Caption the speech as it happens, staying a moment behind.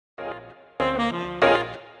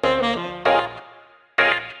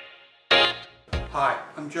Hi,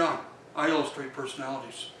 I'm John. I illustrate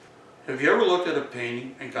personalities. Have you ever looked at a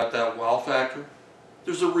painting and got that wow factor?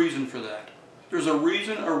 There's a reason for that. There's a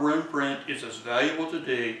reason a Rembrandt is as valuable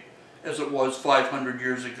today as it was 500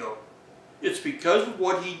 years ago. It's because of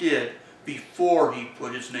what he did before he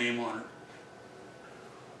put his name on it.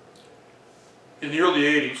 In the early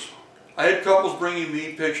 80s, I had couples bringing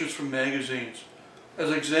me pictures from magazines as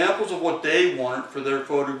examples of what they wanted for their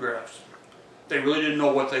photographs. They really didn't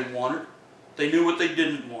know what they wanted. They knew what they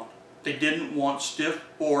didn't want. They didn't want stiff,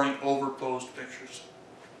 boring, overposed pictures.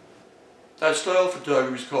 That style of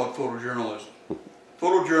photography is called photojournalism.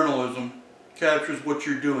 Photojournalism captures what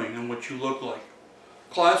you're doing and what you look like.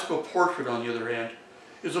 Classical portrait, on the other hand,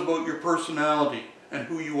 is about your personality and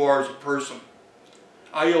who you are as a person.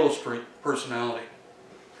 I illustrate personality.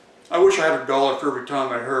 I wish I had $1 for every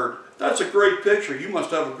time I heard, "That's a great picture, you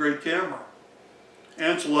must have a great camera."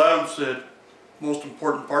 Ansel Adams said, most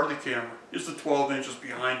important part of the camera is the 12 inches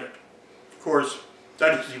behind it. Of course,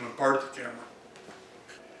 that isn't even part of the camera.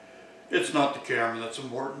 It's not the camera that's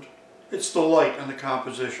important. It's the light and the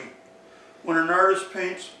composition. When an artist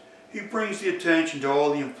paints, he brings the attention to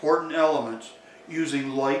all the important elements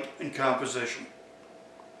using light and composition.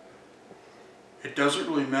 It doesn't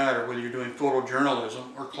really matter whether you're doing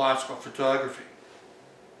photojournalism or classical photography.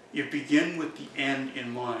 You begin with the end in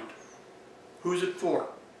mind. Who's it for?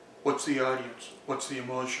 What's the audience? What's the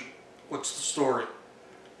emotion? What's the story?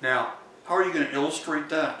 Now, how are you going to illustrate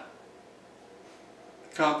that?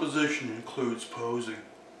 Composition includes posing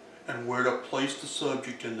and where to place the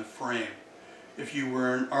subject in the frame. If you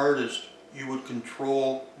were an artist, you would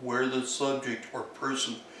control where the subject or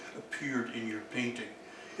person appeared in your painting.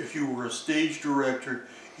 If you were a stage director,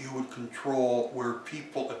 you would control where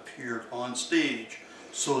people appeared on stage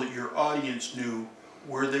so that your audience knew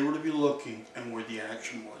where they were to be looking and where the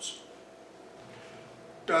action was.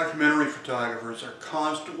 Documentary photographers are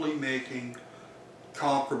constantly making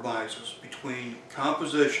compromises between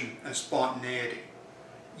composition and spontaneity.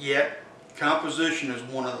 Yet, composition is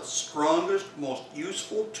one of the strongest, most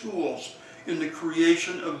useful tools in the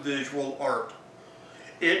creation of visual art.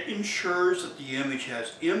 It ensures that the image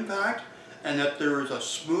has impact and that there is a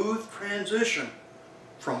smooth transition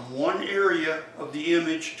from one area of the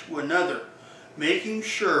image to another, making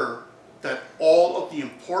sure that all of the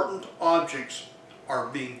important objects are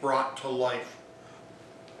being brought to life.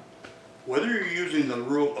 Whether you're using the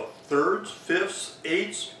rule of thirds, fifths,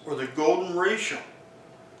 eighths, or the golden ratio,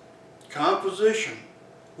 composition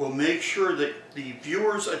will make sure that the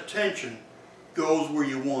viewer's attention goes where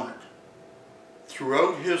you want it.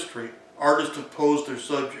 Throughout history, artists have posed their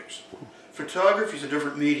subjects. Photography is a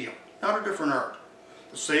different medium, not a different art.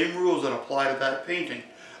 The same rules that apply to that painting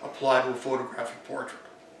apply to a photographic portrait.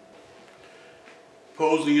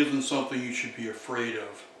 Posing isn't something you should be afraid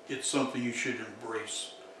of. It's something you should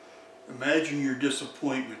embrace. Imagine your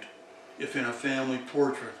disappointment if in a family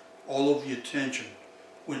portrait all of the attention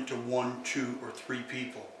went to 1, 2, or 3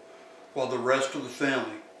 people, while the rest of the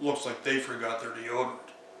family looks like they forgot their deodorant.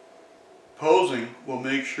 Posing will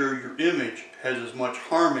make sure your image has as much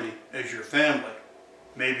harmony as your family,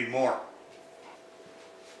 maybe more.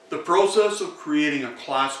 The process of creating a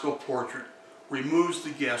classical portrait removes the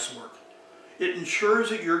guesswork. It ensures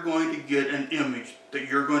that you're going to get an image that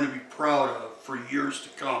you're going to be proud of for years to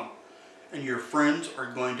come, and your friends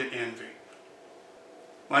are going to envy.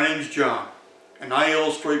 My name is John, and I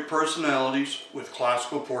illustrate personalities with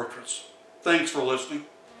classical portraits. Thanks for listening.